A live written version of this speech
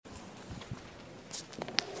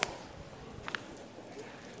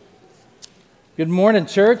Good morning,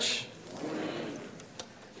 church.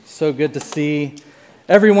 So good to see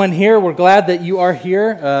everyone here. We're glad that you are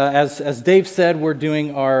here. As Dave said, we're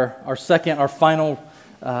doing our final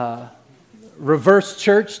reverse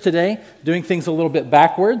church today, doing things a little bit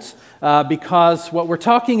backwards, because what we're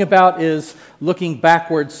talking about is looking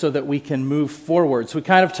backwards so that we can move forwards. We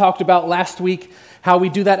kind of talked about last week how we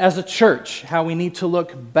do that as a church, how we need to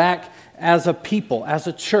look back as a people, as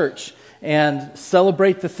a church, and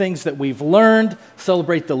celebrate the things that we've learned,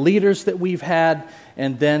 celebrate the leaders that we've had,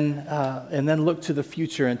 and then look to the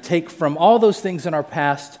future and take from all those things in our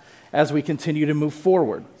past as we continue to move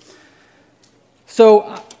forward.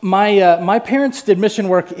 So my parents did mission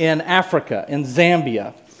work in Africa, in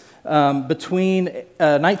Zambia, between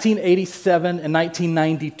 1987 and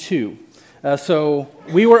 1992. So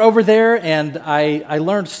we were over there, and I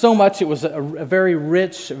learned so much. It was a very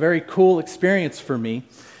rich, very cool experience for me.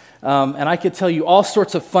 And I could tell you all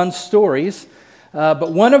sorts of fun stories.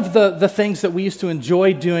 But one of the things that we used to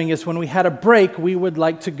enjoy doing is when we had a break, we would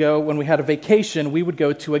like to go, when we had a vacation, we would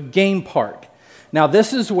go to a game park. Now,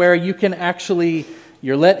 this is where you can actually,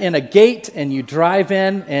 you're let in a gate and you drive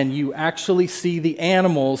in and you actually see the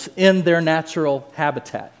animals in their natural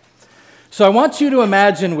habitat. So I want you to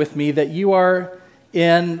imagine with me that you are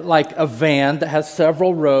in like a van that has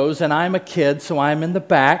several rows, and I'm a kid, so I'm in the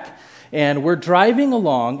back. And we're driving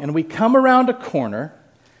along, and we come around a corner,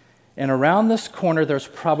 and around this corner there's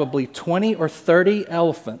probably 20 or 30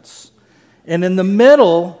 elephants. And in the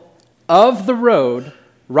middle of the road,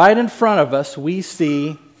 right in front of us, we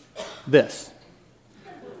see this.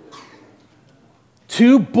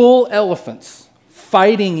 2 bull elephants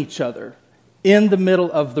fighting each other in the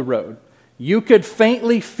middle of the road. You could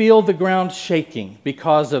faintly feel the ground shaking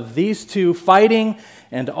because of these 2 fighting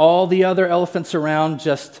and all the other elephants around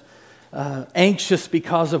just anxious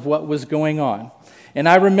because of what was going on. And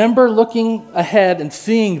I remember looking ahead and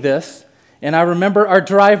seeing this, and I remember our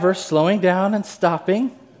driver slowing down and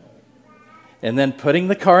stopping, and then putting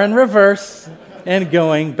the car in reverse and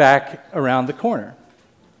going back around the corner.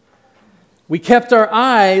 We kept our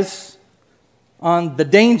eyes on the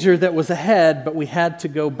danger that was ahead, but we had to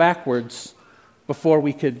go backwards before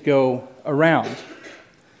we could go around.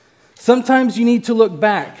 Sometimes you need to look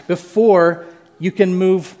back before you can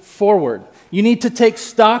move forward. You need to take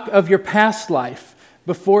stock of your past life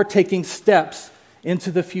before taking steps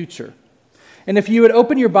into the future. And if you would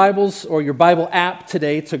open your Bibles or your Bible app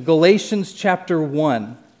today to Galatians chapter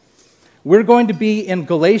 1, we're going to be in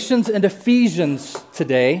Galatians and Ephesians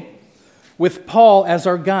today with Paul as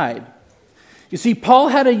our guide. You see, Paul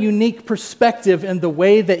had a unique perspective in the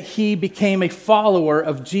way that he became a follower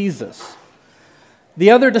of Jesus.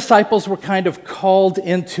 The other disciples were kind of called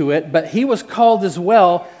into it, but he was called as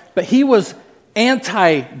well, but he was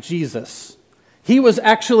anti-Jesus. He was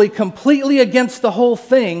actually completely against the whole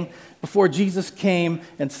thing before Jesus came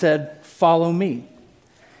and said, "Follow me."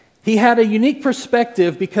 He had a unique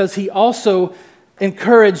perspective because he also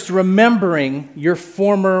encouraged remembering your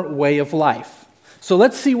former way of life. So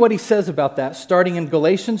let's see what he says about that, starting in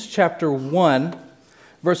Galatians chapter 1,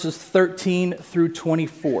 verses 13 through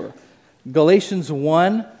 24. Galatians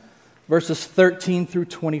 1, verses 13 through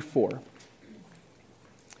 24.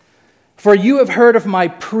 "For you have heard of my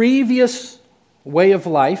previous way of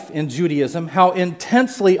life in Judaism, how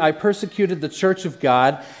intensely I persecuted the church of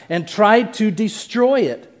God and tried to destroy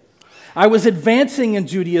it. I was advancing in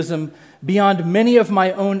Judaism beyond many of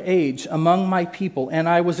my own age among my people, and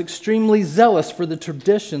I was extremely zealous for the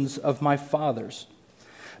traditions of my fathers.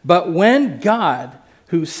 But when God,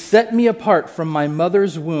 who set me apart from my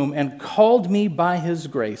mother's womb and called me by his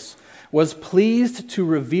grace, was pleased to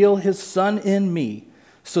reveal his Son in me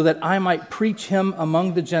so that I might preach him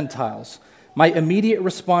among the Gentiles, my immediate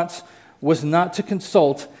response was not to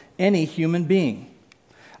consult any human being.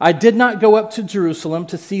 I did not go up to Jerusalem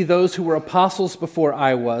to see those who were apostles before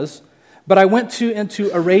I was, but I went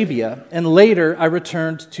into Arabia, and later I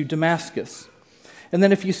returned to Damascus." And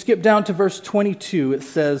then if you skip down to verse 22, it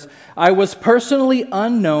says, "I was personally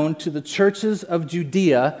unknown to the churches of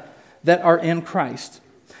Judea that are in Christ.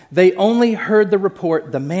 They only heard the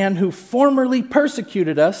report, the man who formerly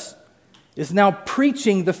persecuted us is now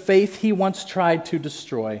preaching the faith he once tried to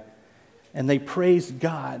destroy, and they praise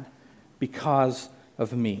God because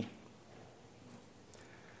of me."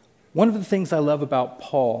 One of the things I love about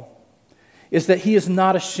Paul is that he is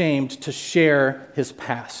not ashamed to share his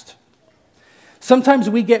past. Sometimes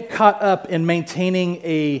we get caught up in maintaining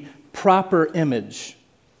a proper image,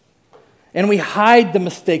 and we hide the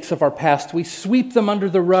mistakes of our past. We sweep them under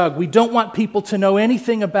the rug. We don't want people to know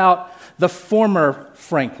anything about the former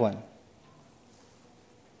Franklin.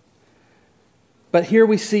 But here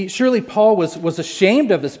we see, surely Paul was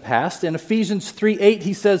ashamed of his past. In Ephesians 3:8,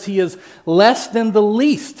 he says he is less than the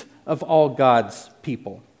least of all God's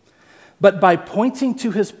people. But by pointing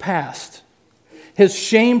to his past, his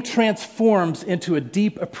shame transforms into a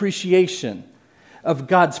deep appreciation of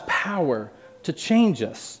God's power to change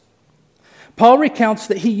us. Paul recounts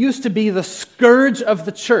that he used to be the scourge of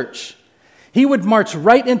the church. He would march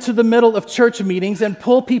right into the middle of church meetings and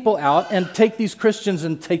pull people out and take these Christians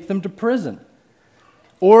and take them to prison.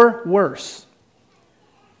 Or worse,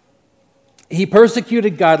 he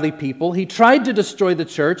persecuted godly people. He tried to destroy the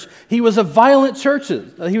church. He was a violent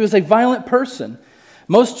person.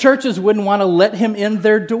 Most churches wouldn't want to let him in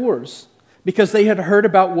their doors because they had heard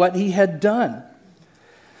about what he had done.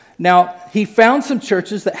 Now, he found some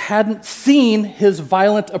churches that hadn't seen his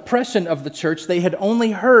violent oppression of the church. They had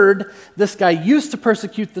only heard this guy used to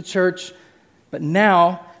persecute the church, but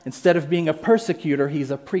now, instead of being a persecutor,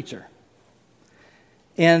 he's a preacher.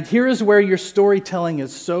 And here is where your storytelling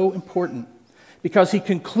is so important, because he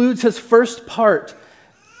concludes his first part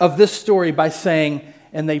of this story by saying,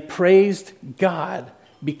 and they praised God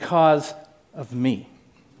because of me.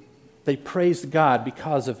 They praised God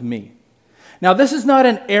because of me. Now, this is not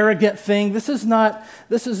an arrogant thing. This is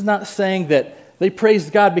not saying that they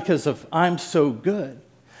praised God because of I'm so good.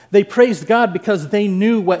 They praised God because they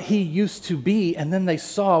knew what he used to be, and then they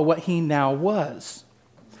saw what he now was.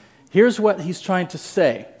 Here's what he's trying to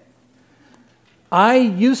say. I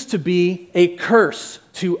used to be a curse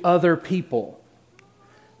to other people,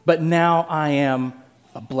 but now I am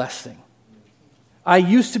a blessing. I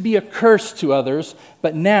used to be a curse to others,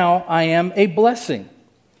 but now I am a blessing.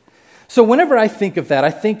 So whenever I think of that,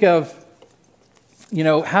 I think of,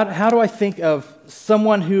 how do I think of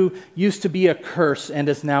someone who used to be a curse and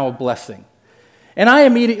is now a blessing? And I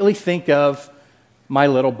immediately think of my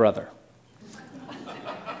little brother.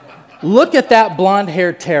 Look at that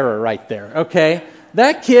blonde-haired terror right there, okay?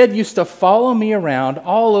 That kid used to follow me around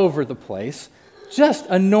all over the place, just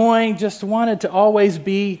annoying, just wanted to always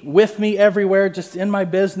be with me everywhere, just in my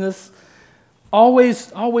business,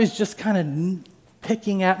 always just kind of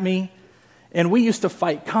picking at me. And we used to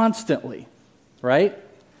fight constantly, right?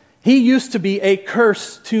 He used to be a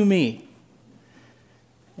curse to me.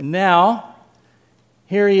 And now,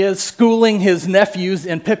 here he is schooling his nephews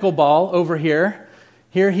in pickleball over here.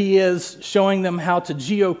 Here he is showing them how to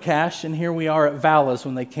geocache, and here we are at Vala's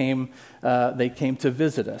when they came to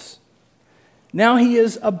visit us. Now he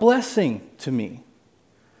is a blessing to me.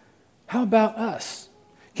 How about us?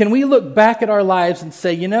 Can we look back at our lives and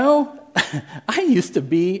say, I used to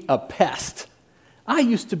be a pest. I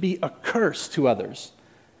used to be a curse to others.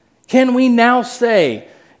 Can we now say,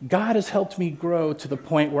 God has helped me grow to the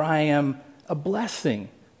point where I am a blessing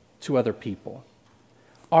to other people?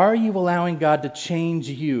 Are you allowing God to change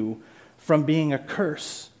you from being a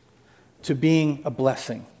curse to being a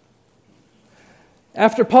blessing?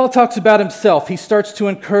 After Paul talks about himself, he starts to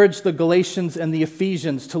encourage the Galatians and the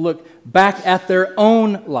Ephesians to look back at their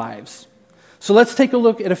own lives. So let's take a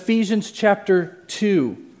look at Ephesians chapter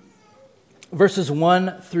 2, verses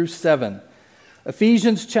 1 through 7.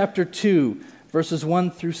 Ephesians chapter 2, verses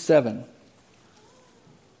 1 through 7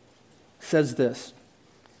 says this.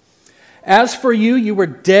 As for you, you were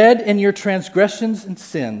dead in your transgressions and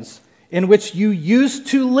sins, in which you used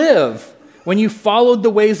to live when you followed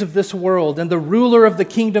the ways of this world and the ruler of the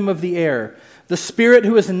kingdom of the air, the spirit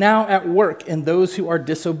who is now at work in those who are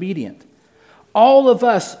disobedient. All of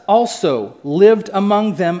us also lived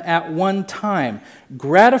among them at one time,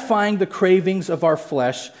 gratifying the cravings of our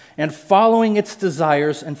flesh and following its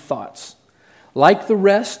desires and thoughts. Like the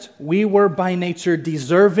rest, we were by nature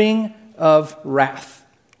deserving of wrath.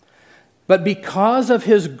 But because of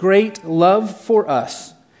his great love for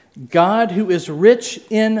us, God, who is rich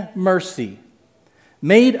in mercy,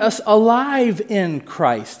 made us alive in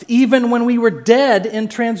Christ, even when we were dead in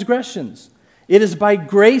transgressions. It is by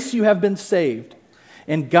grace you have been saved.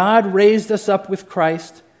 And God raised us up with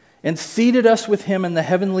Christ and seated us with him in the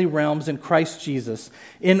heavenly realms in Christ Jesus,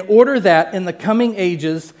 in order that in the coming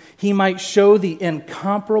ages he might show the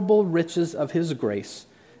incomparable riches of his grace,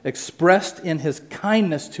 expressed in his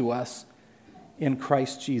kindness to us in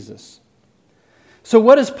Christ Jesus. So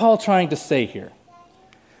what is Paul trying to say here?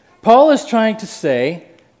 Paul is trying to say,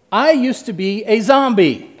 I used to be a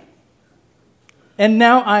zombie, and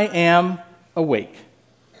now I am awake.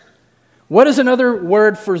 What is another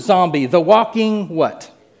word for zombie? The walking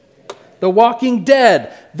what? The walking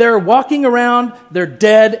dead. They're walking around, they're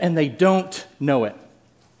dead, and they don't know it.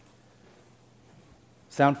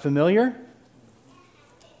 Sound familiar?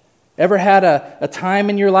 Ever had a time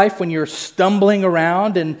in your life when you're stumbling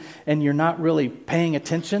around and you're not really paying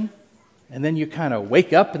attention? And then you kind of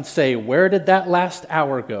wake up and say, where did that last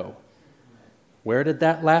hour go? Where did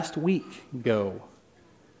that last week go?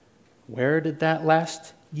 Where did that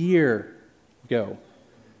last year go?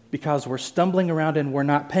 Because we're stumbling around and we're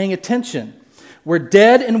not paying attention. We're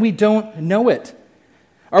dead and we don't know it.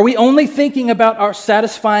 Are we only thinking about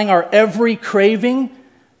satisfying our every craving?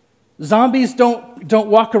 Zombies don't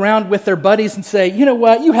walk around with their buddies and say, you know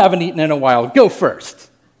what, you haven't eaten in a while, go first.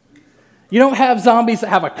 You don't have zombies that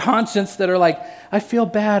have a conscience that are like, I feel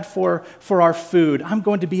bad for our food, I'm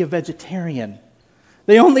going to be a vegetarian.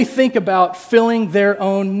 They only think about filling their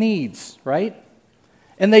own needs, right?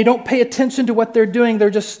 And they don't pay attention to what they're doing. They're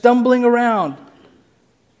just stumbling around,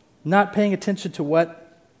 not paying attention to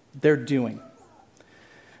what they're doing.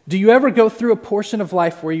 Do you ever go through a portion of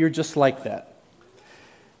life where you're just like that?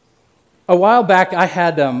 A while back, I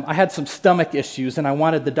had some stomach issues, and I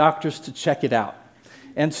wanted the doctors to check it out.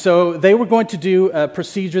 And so they were going to do a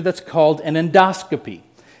procedure that's called an endoscopy.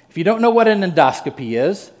 If you don't know what an endoscopy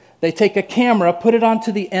is, they take a camera, put it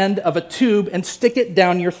onto the end of a tube, and stick it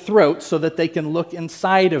down your throat so that they can look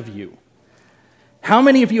inside of you. How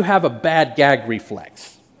many of you have a bad gag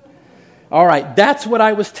reflex? All right, that's what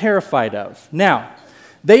I was terrified of. Now,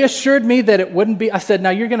 they assured me that it wouldn't be. I said,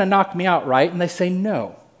 now you're going to knock me out, right? And they say,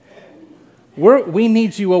 no. We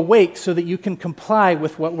need you awake so that you can comply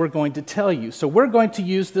with what we're going to tell you. So we're going to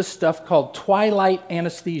use this stuff called twilight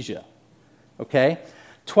anesthesia. Okay?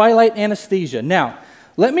 Twilight anesthesia. Now,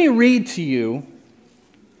 let me read to you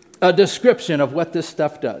a description of what this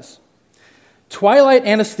stuff does. Twilight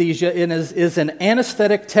anesthesia is an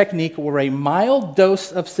anesthetic technique where a mild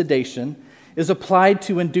dose of sedation is applied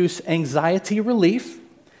to induce anxiety relief,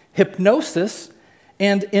 hypnosis,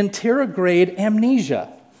 and anterograde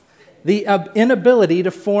amnesia, the inability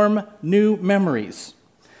to form new memories.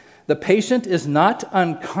 The patient is not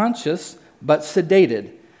unconscious but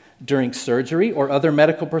sedated. During surgery or other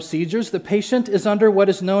medical procedures, the patient is under what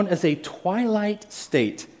is known as a twilight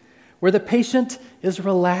state, where the patient is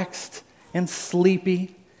relaxed and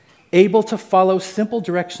sleepy, able to follow simple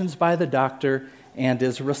directions by the doctor, and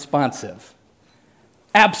is responsive.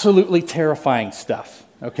 Absolutely terrifying stuff,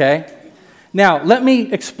 okay? Now, let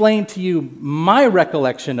me explain to you my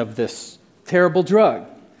recollection of this terrible drug.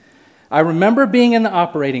 I remember being in the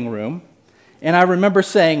operating room, and I remember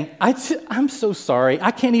saying, I'm so sorry,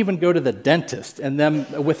 I can't even go to the dentist and them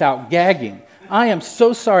without gagging. I am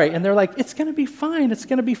so sorry. And they're like, it's going to be fine, it's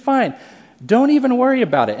going to be fine. Don't even worry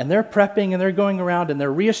about it. And they're prepping and they're going around and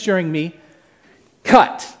they're reassuring me,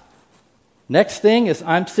 cut. Next thing is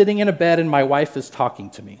I'm sitting in a bed and my wife is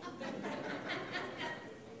talking to me.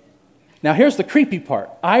 Now here's the creepy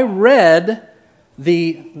part. I read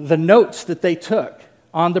the notes that they took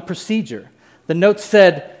on the procedure. The notes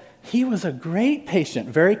said, he was a great patient,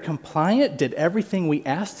 very compliant, did everything we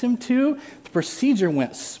asked him to. The procedure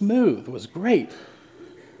went smooth, it was great.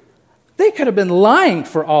 They could have been lying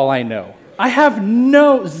for all I know. I have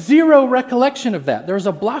zero recollection of that. There's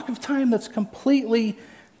a block of time that's completely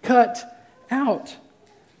cut out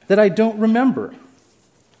that I don't remember.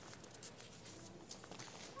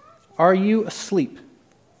 Are you asleep,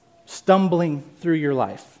 stumbling through your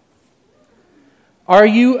life? Are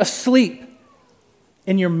you asleep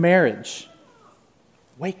in your marriage?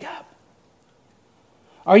 Wake up.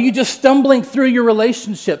 Are you just stumbling through your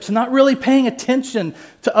relationships and not really paying attention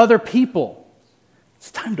to other people? It's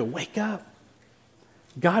time to wake up.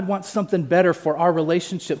 God wants something better for our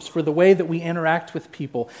relationships, for the way that we interact with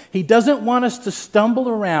people. He doesn't want us to stumble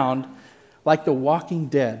around like the walking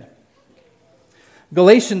dead.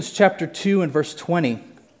 Galatians chapter 2 and verse 20,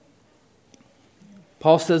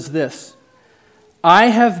 Paul says this, I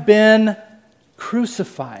have been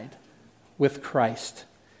crucified with Christ,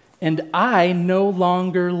 and I no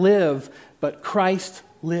longer live, but Christ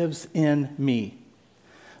lives in me.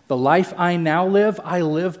 The life I now live, I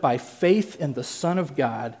live by faith in the Son of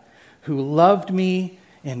God, who loved me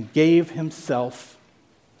and gave himself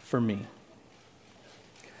for me.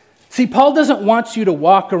 See, Paul doesn't want you to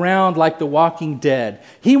walk around like the walking dead.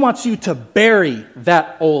 He wants you to bury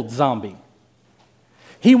that old zombie.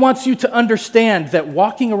 He wants you to understand that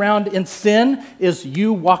walking around in sin is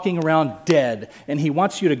you walking around dead. And he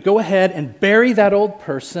wants you to go ahead and bury that old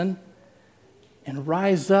person and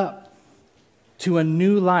rise up to a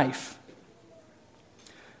new life.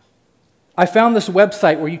 I found this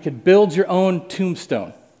website where you could build your own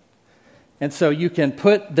tombstone. And so you can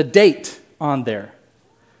put the date on there.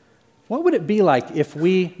 What would it be like if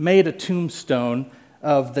we made a tombstone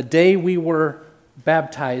of the day we were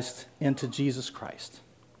baptized into Jesus Christ?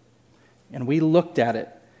 And we looked at it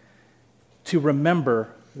to remember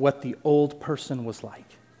what the old person was like.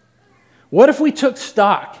 What if we took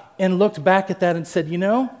stock and looked back at that and said,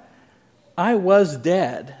 I was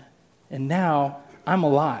dead, and now I'm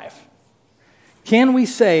alive? Can we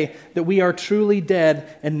say that we are truly dead,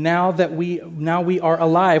 and now we are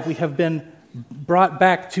alive, we have been brought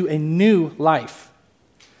back to a new life?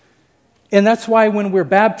 And that's why when we're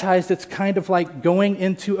baptized, it's kind of like going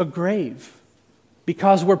into a grave,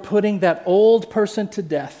 because we're putting that old person to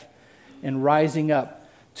death and rising up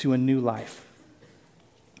to a new life.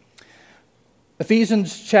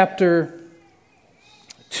 Ephesians chapter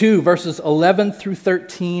 2, verses 11 through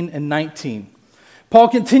 13 and 19. Paul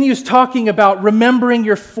continues talking about remembering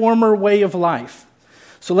your former way of life.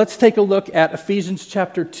 So let's take a look at Ephesians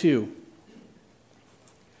chapter 2,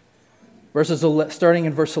 starting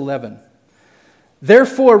in verse 11.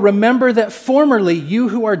 Therefore, remember that formerly you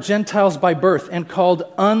who are Gentiles by birth and called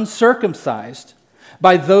uncircumcised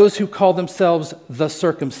by those who call themselves the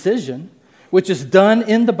circumcision, which is done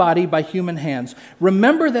in the body by human hands.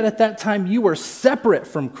 Remember that at that time you were separate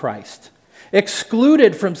from Christ,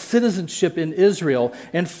 excluded from citizenship in Israel,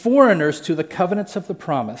 and foreigners to the covenants of the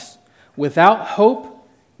promise, without hope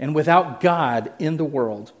and without God in the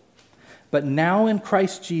world. But now in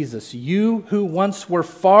Christ Jesus, you who once were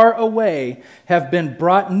far away have been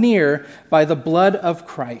brought near by the blood of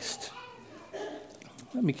Christ.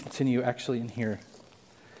 Let me continue actually in here.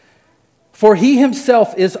 For he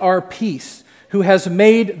himself is our peace, who has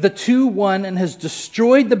made the two one and has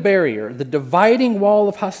destroyed the barrier, the dividing wall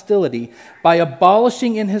of hostility, by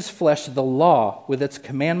abolishing in his flesh the law with its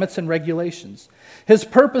commandments and regulations. His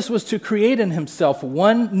purpose was to create in himself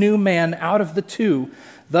one new man out of the two,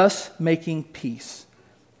 thus making peace,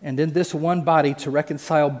 and in this one body to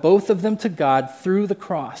reconcile both of them to God through the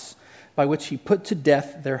cross, by which he put to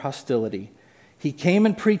death their hostility. He came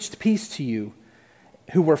and preached peace to you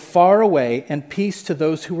who were far away, and peace to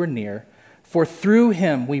those who were near. For through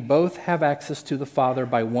him we both have access to the Father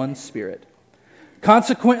by one Spirit.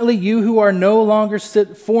 Consequently, you who are no longer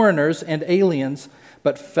foreigners and aliens,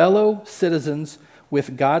 but fellow citizens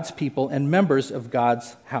with God's people and members of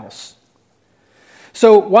God's house.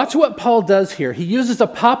 So watch what Paul does here. He uses a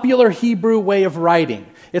popular Hebrew way of writing.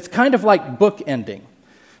 It's kind of like bookending.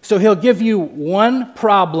 So he'll give you one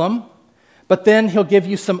problem, but then he'll give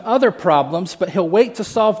you some other problems, but he'll wait to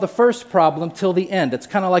solve the first problem till the end. It's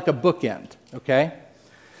kind of like a bookend, okay?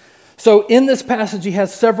 So in this passage, he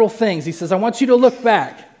has several things. He says, I want you to look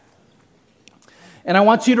back, and I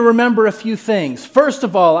want you to remember a few things. First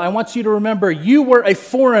of all, I want you to remember you were a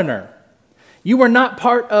foreigner. You were not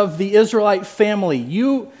part of the Israelite family.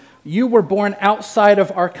 You were born outside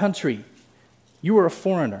of our country. You were a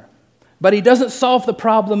foreigner. But he doesn't solve the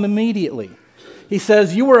problem immediately. He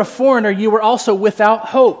says, you were a foreigner, you were also without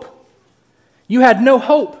hope. You had no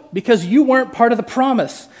hope because you weren't part of the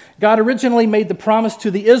promise. God originally made the promise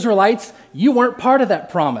to the Israelites. You weren't part of that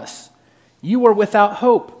promise. You were without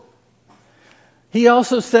hope. He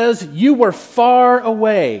also says, you were far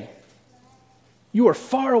away. You were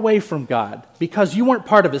far away from God because you weren't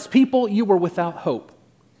part of his people. You were without hope.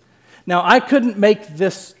 Now, I couldn't make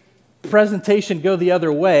this presentation go the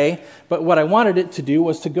other way, but what I wanted it to do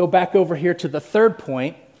was to go back over here to the third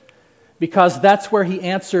point, because that's where he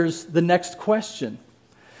answers the next question.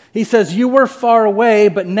 He says, you were far away,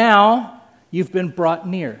 but now you've been brought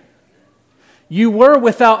near. You were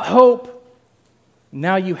without hope.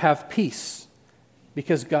 Now you have peace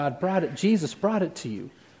because Jesus brought it to you.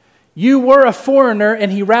 You were a foreigner, and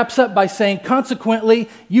he wraps up by saying, consequently,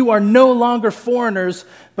 you are no longer foreigners,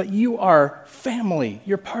 but you are family.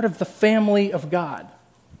 You're part of the family of God.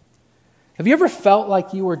 Have you ever felt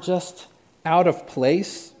like you were just out of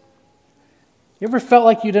place? You ever felt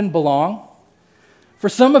like you didn't belong? For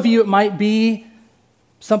some of you, it might be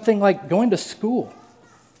something like going to school.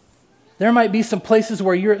 There might be some places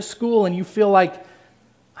where you're at school and you feel like,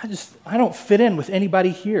 I don't fit in with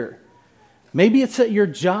anybody here. Maybe it's at your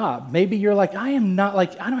job. Maybe you're like, I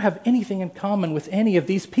don't have anything in common with any of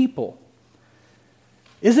these people.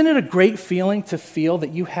 Isn't it a great feeling to feel that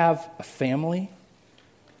you have a family?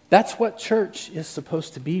 That's what church is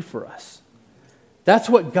supposed to be for us. That's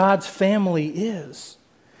what God's family is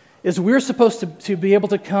we're supposed to be able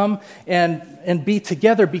to come and be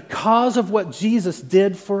together because of what Jesus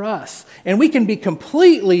did for us. And we can be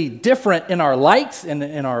completely different in our likes and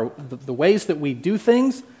in the ways that we do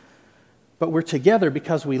things, but we're together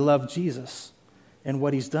because we love Jesus and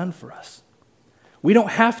what he's done for us. We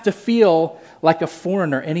don't have to feel like a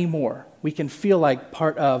foreigner anymore. We can feel like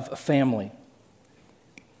part of a family.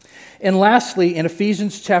 And lastly, in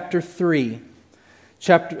Ephesians chapter 3,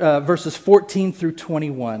 verses 14 through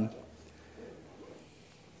 21,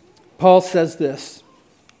 Paul says this,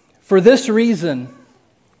 "For this reason,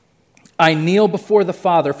 I kneel before the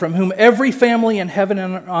Father, from whom every family in heaven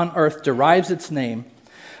and on earth derives its name.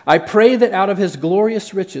 I pray that out of his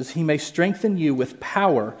glorious riches he may strengthen you with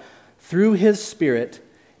power through his Spirit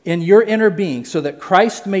in your inner being, so that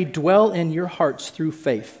Christ may dwell in your hearts through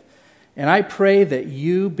faith. And I pray that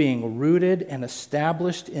you, being rooted and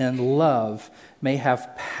established in love, may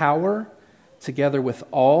have power, together with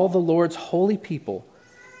all the Lord's holy people,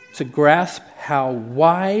 to grasp how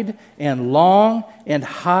wide and long and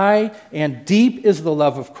high and deep is the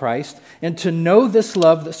love of Christ, and to know this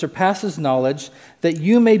love that surpasses knowledge, that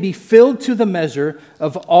you may be filled to the measure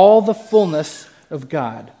of all the fullness of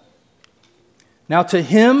God. Now to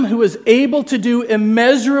him who is able to do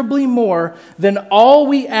immeasurably more than all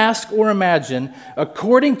we ask or imagine,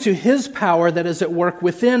 according to his power that is at work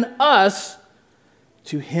within us,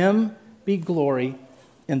 to him be glory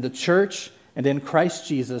in the church and in Christ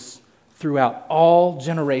Jesus throughout all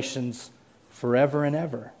generations, forever and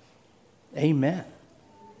ever. Amen.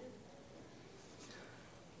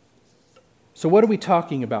 So what are we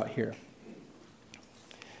talking about here?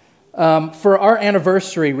 For our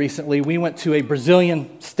anniversary recently, we went to a Brazilian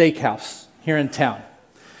steakhouse here in town.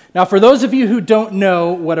 Now, for those of you who don't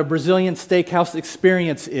know what a Brazilian steakhouse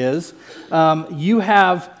experience is, you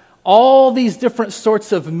have all these different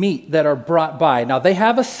sorts of meat that are brought by. Now, they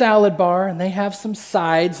have a salad bar and they have some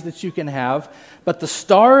sides that you can have, but the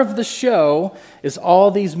star of the show is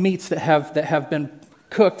all these meats that have been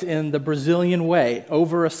cooked in the Brazilian way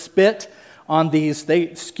over a spit on these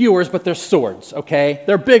skewers, but they're swords, okay?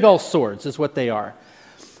 They're big old swords is what they are.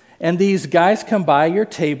 And these guys come by your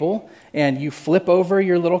table and you flip over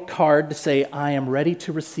your little card to say, I am ready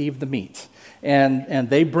to receive the meat. And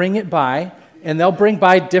they bring it by. And they'll bring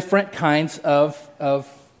by different kinds of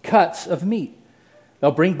cuts of meat.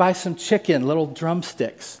 They'll bring by some chicken, little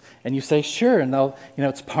drumsticks. And you say, sure. And they'll,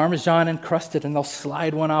 it's Parmesan encrusted, and they'll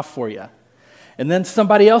slide one off for you. And then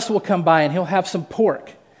somebody else will come by, and he'll have some pork.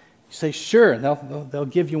 You say, sure. And they'll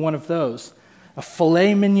give you one of those. A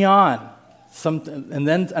filet mignon. And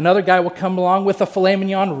then another guy will come along with a filet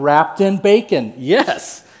mignon wrapped in bacon.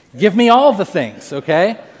 Yes. Give me all the things,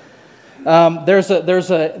 okay? There's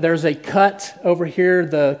a cut over here,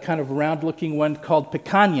 the kind of round-looking one called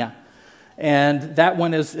picanha, and that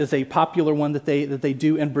one is a popular one that they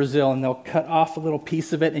do in Brazil, and they'll cut off a little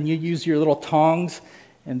piece of it, and you use your little tongs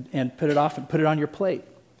and put it off and put it on your plate.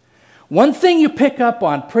 One thing you pick up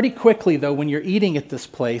on pretty quickly, though, when you're eating at this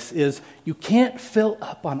place is you can't fill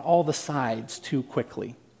up on all the sides too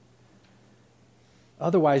quickly.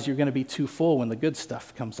 Otherwise, you're going to be too full when the good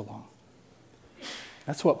stuff comes along.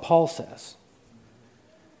 That's what Paul says.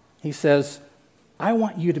 He says, I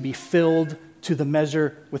want you to be filled to the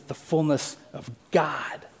measure with the fullness of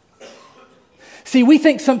God. See, we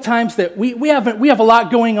think sometimes that we have a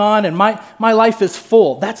lot going on and my life is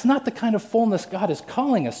full. That's not the kind of fullness God is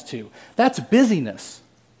calling us to. That's busyness.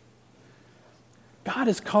 God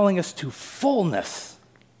is calling us to fullness,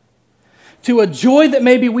 to a joy that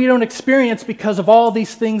maybe we don't experience because of all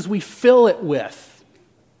these things we fill it with.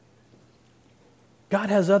 God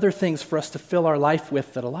has other things for us to fill our life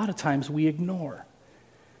with that a lot of times we ignore.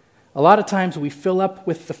 A lot of times we fill up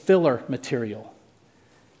with the filler material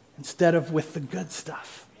instead of with the good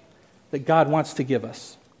stuff that God wants to give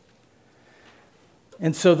us.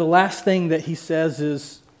 And so the last thing that he says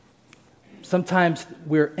is sometimes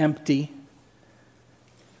we're empty,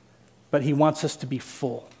 but he wants us to be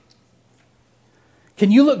full. Can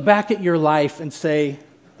you look back at your life and say,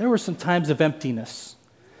 there were some times of emptiness,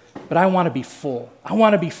 but I want to be full. I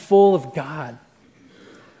want to be full of God.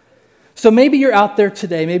 So maybe you're out there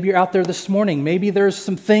today. Maybe you're out there this morning. Maybe there's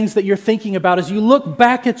some things that you're thinking about as you look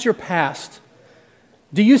back at your past.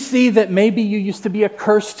 Do you see that maybe you used to be a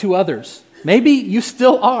curse to others? Maybe you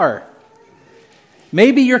still are.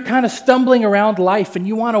 Maybe you're kind of stumbling around life and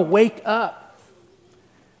you want to wake up.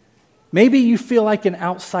 Maybe you feel like an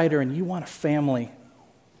outsider and you want a family.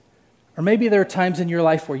 Or maybe there are times in your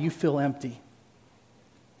life where you feel empty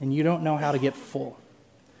and you don't know how to get full.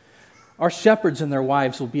 Our shepherds and their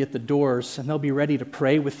wives will be at the doors, and they'll be ready to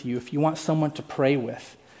pray with you if you want someone to pray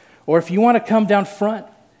with. Or if you want to come down front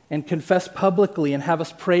and confess publicly and have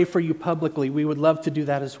us pray for you publicly, we would love to do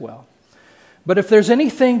that as well. But if there's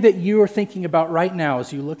anything that you are thinking about right now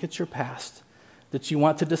as you look at your past that you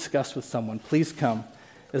want to discuss with someone, please come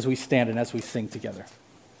as we stand and as we sing together.